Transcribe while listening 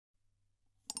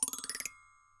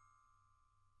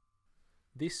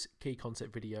This key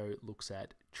concept video looks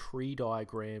at tree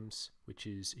diagrams, which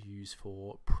is used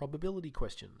for probability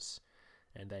questions,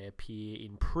 and they appear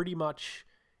in pretty much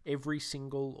every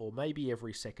single or maybe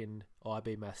every second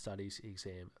IB Math Studies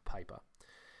exam paper.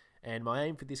 And my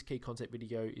aim for this key concept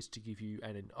video is to give you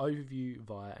an overview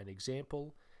via an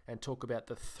example and talk about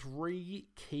the 3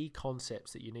 key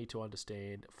concepts that you need to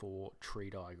understand for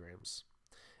tree diagrams.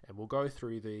 And we'll go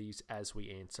through these as we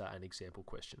answer an example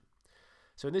question.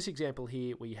 So in this example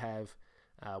here, we are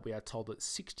told that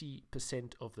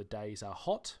 60% of the days are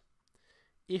hot.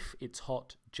 If it's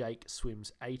hot, Jake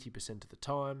swims 80% of the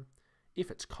time.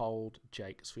 If it's cold,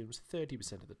 Jake swims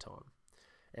 30% of the time.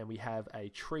 And we have a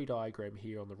tree diagram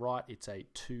here on the right. It's a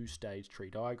 2-stage tree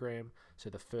diagram. So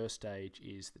the first stage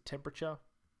is the temperature,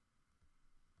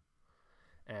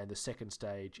 and the second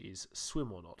stage is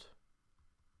swim or not.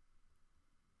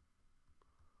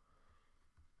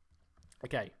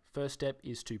 Okay, first step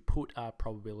is to put our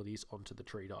probabilities onto the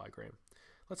tree diagram.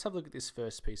 Let's have a look at this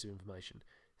first piece of information.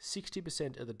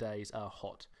 60% of the days are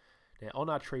hot. Now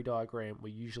on our tree diagram, we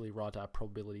usually write our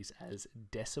probabilities as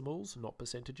decimals, not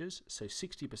percentages. So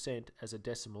 60% as a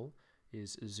decimal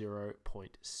is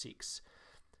 0.6.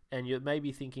 And you may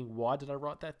be thinking, why did I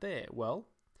write that there? Well,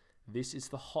 this is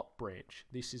the hot branch.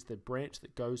 This is the branch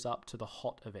that goes up to the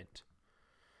hot event.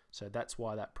 So that's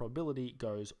why that probability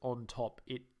goes on top.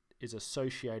 It is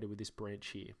associated with this branch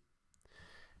here.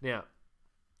 Now,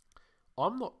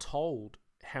 I'm not told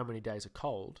how many days are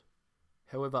cold.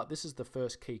 However, this is the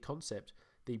first key concept.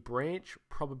 The branch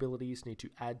probabilities need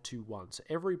to add to 1. So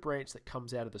every branch that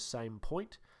comes out of the same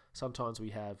point, sometimes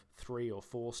we have 3 or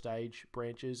 4 stage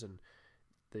branches and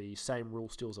the same rule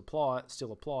still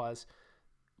applies.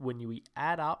 When we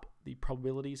add up the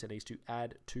probabilities, it needs to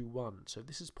add to 1. So if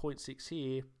this is 0.6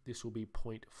 here, this will be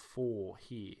 0.4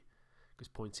 here, because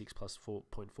 0.6 plus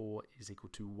 0.4 is equal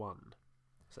to 1.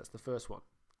 So that's the first one.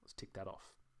 Let's tick that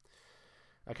off.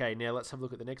 Okay, now let's have a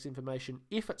look at the next information.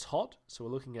 If it's hot, so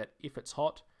we're looking at if it's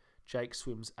hot, Jake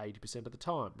swims 80% of the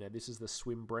time. Now this is the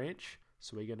swim branch,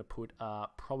 so we're going to put our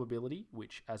probability,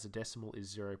 which as a decimal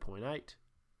is 0.8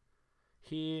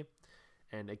 here.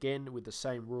 And again, with the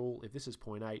same rule, if this is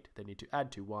 0.8, they need to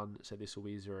add to 1, so this will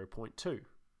be 0.2.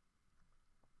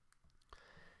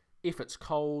 If it's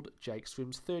cold, Jake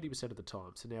swims 30% of the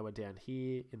time. So now we're down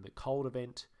here in the cold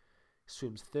event,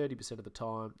 swims 30% of the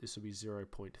time, this will be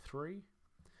 0.3.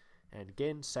 And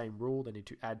again, same rule, they need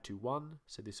to add to 1,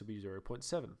 so this will be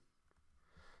 0.7.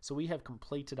 So we have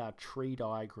completed our tree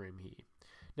diagram here.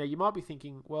 Now you might be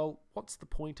thinking, well, what's the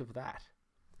point of that?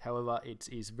 However, it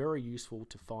is very useful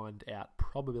to find out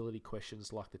probability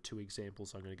questions like the 2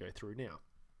 examples I'm going to go through now.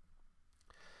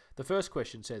 The first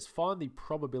question says, find the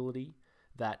probability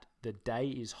that the day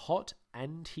is hot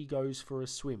and he goes for a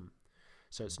swim.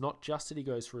 So it's not just that he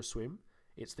goes for a swim,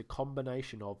 it's the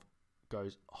combination of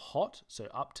goes hot, so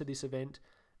up to this event,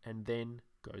 and then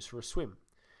goes for a swim.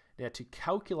 Now to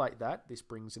calculate that, this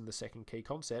brings in the second key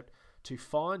concept. To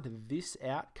find this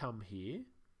outcome here,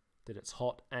 that it's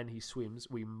hot and he swims,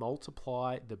 we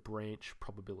multiply the branch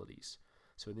probabilities.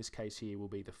 So in this case here will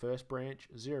be the first branch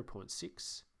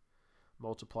 0.6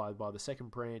 multiplied by the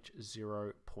second branch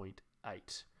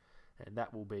 0.8, and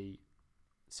that will be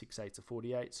 6 8s are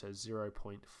 48, so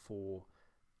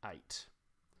 0.48.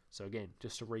 So again,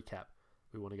 just to recap,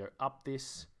 we want to go up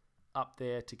this, up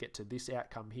there to get to this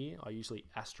outcome here. I usually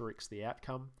asterisk the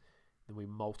outcome, then we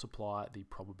multiply the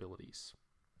probabilities.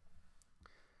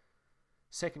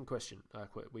 Second question,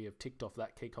 we have ticked off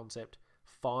that key concept.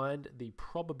 Find the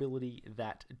probability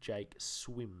that Jake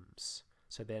swims.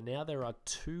 So there are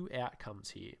 2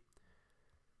 outcomes here.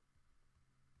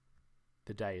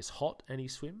 The day is hot and he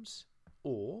swims,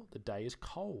 or the day is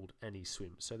cold and he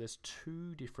swims. So there's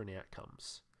 2 different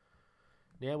outcomes.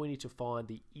 Now we need to find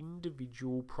the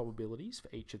individual probabilities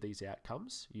for each of these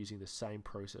outcomes using the same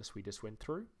process we just went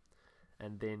through.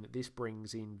 And then this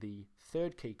brings in the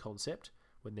third key concept.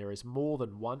 When there is more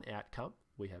than 1 outcome,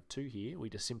 we have 2 here, we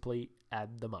just simply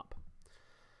add them up.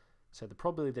 So the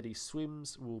probability that he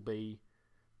swims will be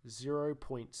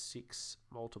 0.6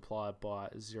 multiplied by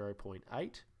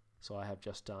 0.8. So I have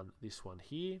just done this one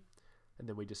here, and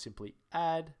then we just simply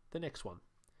add the next one.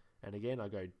 And again, I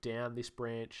go down this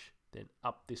branch, then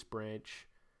up this branch,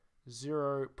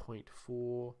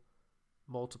 0.4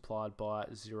 multiplied by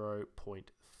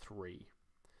 0.3.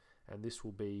 And this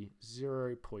will be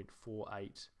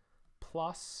 0.48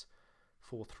 plus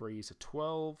 4 3s are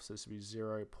 12, so this will be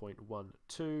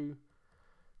 0.12.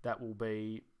 That will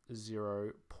be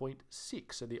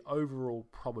 0.6. So the overall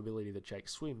probability that Jake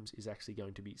swims is actually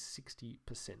going to be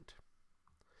 60%.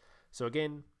 So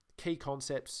again, key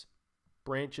concepts,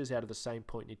 Branches out of the same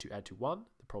point need to add to 1,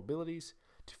 the probabilities.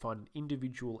 To find an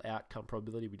individual outcome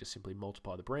probability, we just simply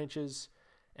multiply the branches.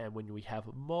 And when we have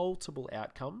multiple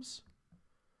outcomes,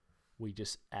 we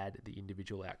just add the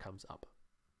individual outcomes up.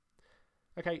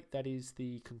 Okay, that is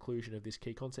the conclusion of this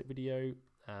key concept video.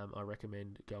 I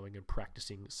recommend going and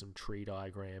practicing some tree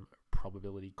diagram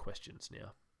probability questions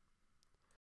now.